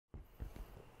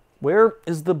Where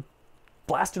is the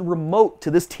blasted remote to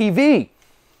this TV?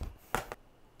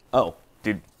 Oh,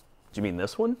 did you mean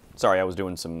this one? Sorry, I was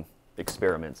doing some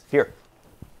experiments. Here.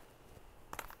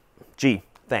 Gee,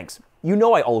 thanks. You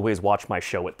know I always watch my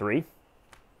show at 3.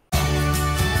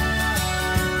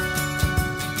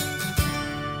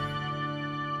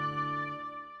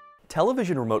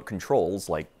 Television remote controls,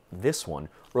 like this one,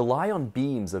 rely on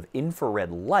beams of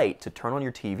infrared light to turn on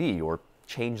your TV or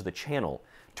change the channel.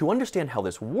 To understand how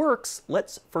this works,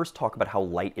 let's first talk about how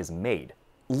light is made.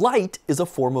 Light is a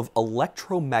form of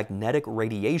electromagnetic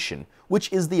radiation,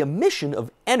 which is the emission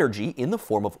of energy in the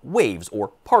form of waves or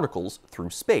particles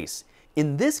through space.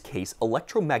 In this case,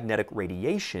 electromagnetic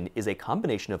radiation is a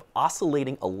combination of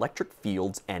oscillating electric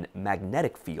fields and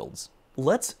magnetic fields.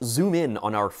 Let's zoom in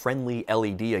on our friendly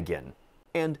LED again.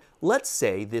 And let's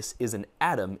say this is an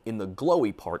atom in the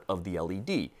glowy part of the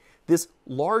LED. This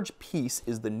large piece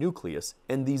is the nucleus,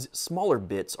 and these smaller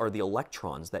bits are the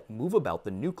electrons that move about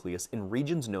the nucleus in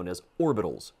regions known as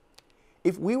orbitals.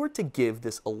 If we were to give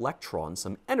this electron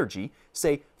some energy,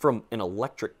 say from an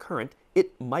electric current,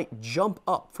 it might jump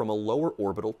up from a lower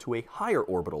orbital to a higher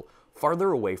orbital,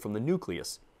 farther away from the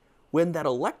nucleus. When that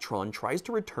electron tries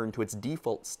to return to its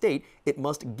default state, it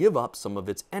must give up some of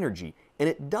its energy, and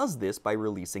it does this by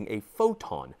releasing a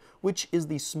photon, which is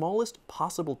the smallest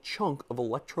possible chunk of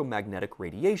electromagnetic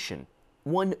radiation.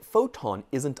 One photon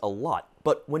isn't a lot,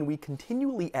 but when we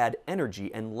continually add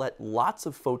energy and let lots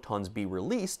of photons be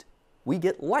released, we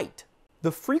get light.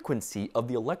 The frequency of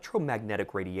the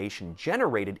electromagnetic radiation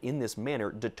generated in this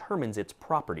manner determines its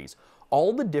properties.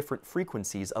 All the different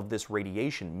frequencies of this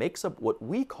radiation makes up what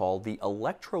we call the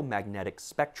electromagnetic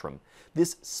spectrum.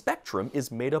 This spectrum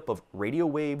is made up of radio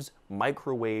waves,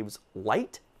 microwaves,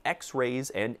 light, X-rays,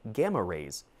 and gamma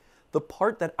rays. The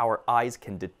part that our eyes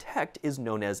can detect is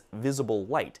known as visible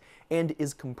light and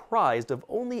is comprised of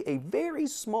only a very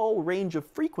small range of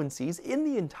frequencies in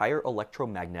the entire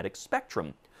electromagnetic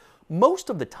spectrum. Most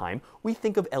of the time, we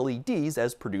think of LEDs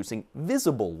as producing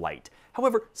visible light.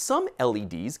 However, some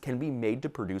LEDs can be made to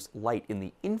produce light in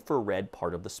the infrared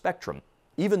part of the spectrum.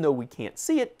 Even though we can't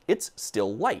see it, it's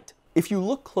still light. If you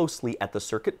look closely at the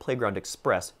Circuit Playground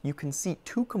Express, you can see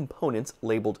two components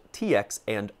labeled TX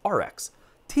and RX.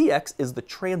 TX is the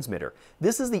transmitter.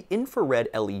 This is the infrared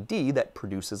LED that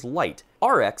produces light.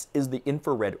 RX is the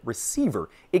infrared receiver.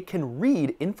 It can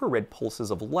read infrared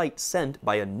pulses of light sent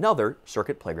by another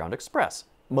Circuit Playground Express.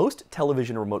 Most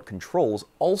television remote controls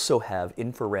also have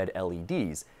infrared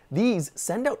LEDs. These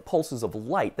send out pulses of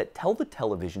light that tell the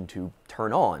television to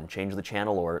turn on, change the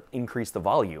channel, or increase the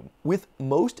volume. With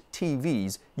most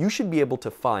TVs, you should be able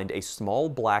to find a small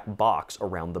black box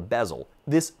around the bezel.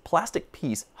 This plastic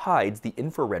piece hides the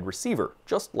infrared receiver,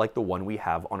 just like the one we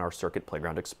have on our Circuit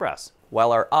Playground Express.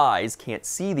 While our eyes can't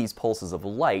see these pulses of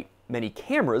light, many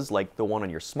cameras, like the one on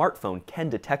your smartphone, can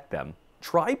detect them.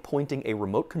 Try pointing a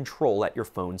remote control at your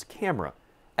phone's camera.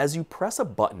 As you press a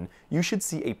button, you should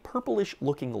see a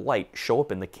purplish-looking light show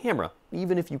up in the camera,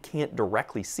 even if you can't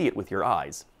directly see it with your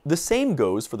eyes. The same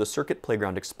goes for the Circuit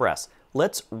Playground Express.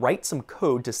 Let's write some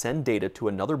code to send data to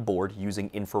another board using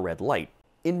infrared light.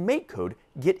 In MakeCode,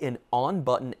 get an On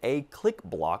button A click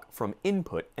block from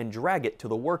input and drag it to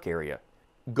the work area.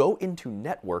 Go into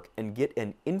Network and get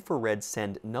an infrared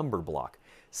send number block.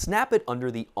 Snap it under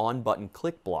the On button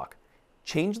click block.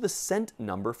 Change the sent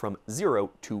number from 0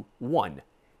 to 1.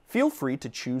 Feel free to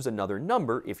choose another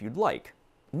number if you'd like.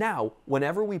 Now,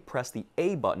 whenever we press the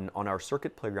A button on our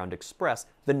Circuit Playground Express,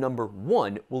 the number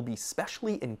 1 will be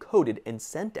specially encoded and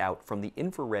sent out from the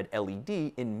infrared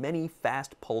LED in many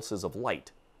fast pulses of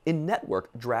light. In Network,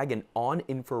 drag an On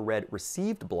infrared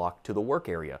received block to the work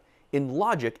area. In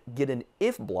Logic, get an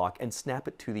if block and snap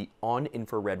it to the On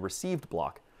infrared received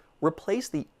block. Replace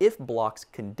the if block's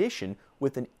condition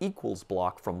with an equals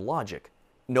block from Logic.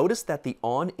 Notice that the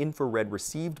On infrared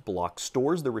received block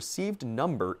stores the received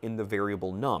number in the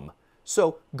variable num.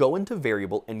 So go into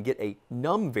variable and get a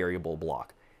num variable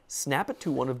block. Snap it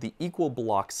to one of the equal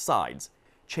block sides.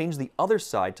 Change the other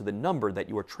side to the number that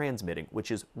you are transmitting,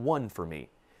 which is 1 for me.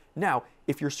 Now,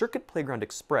 if your Circuit Playground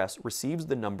Express receives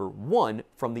the number 1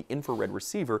 from the infrared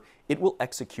receiver, it will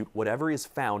execute whatever is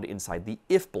found inside the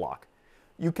if block.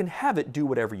 You can have it do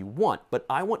whatever you want, but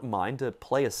I want mine to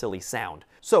play a silly sound.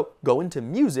 So go into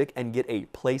Music and get a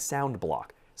Play Sound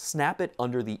block. Snap it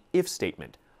under the if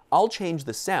statement. I'll change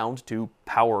the sound to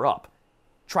Power Up.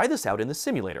 Try this out in the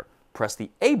simulator. Press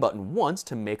the A button once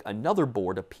to make another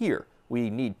board appear. We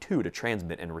need 2 to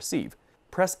transmit and receive.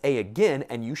 Press A again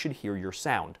and you should hear your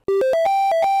sound.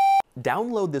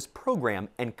 Download this program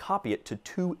and copy it to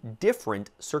 2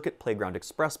 different Circuit Playground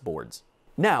Express boards.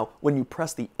 Now, when you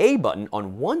press the A button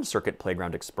on one Circuit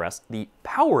Playground Express, the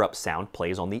power-up sound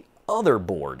plays on the other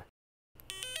board.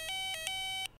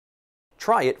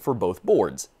 Try it for both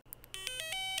boards.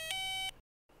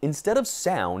 Instead of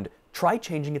sound, try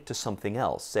changing it to something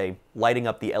else, say lighting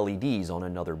up the LEDs on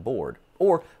another board.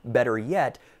 Or, better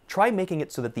yet, try making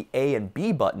it so that the A and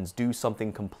B buttons do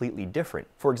something completely different.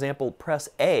 For example, press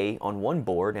A on one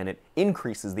board and it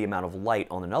increases the amount of light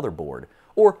on another board.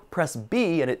 Or press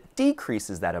B and it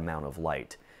decreases that amount of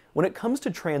light. When it comes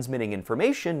to transmitting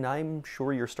information, I'm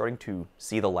sure you're starting to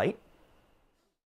see the light.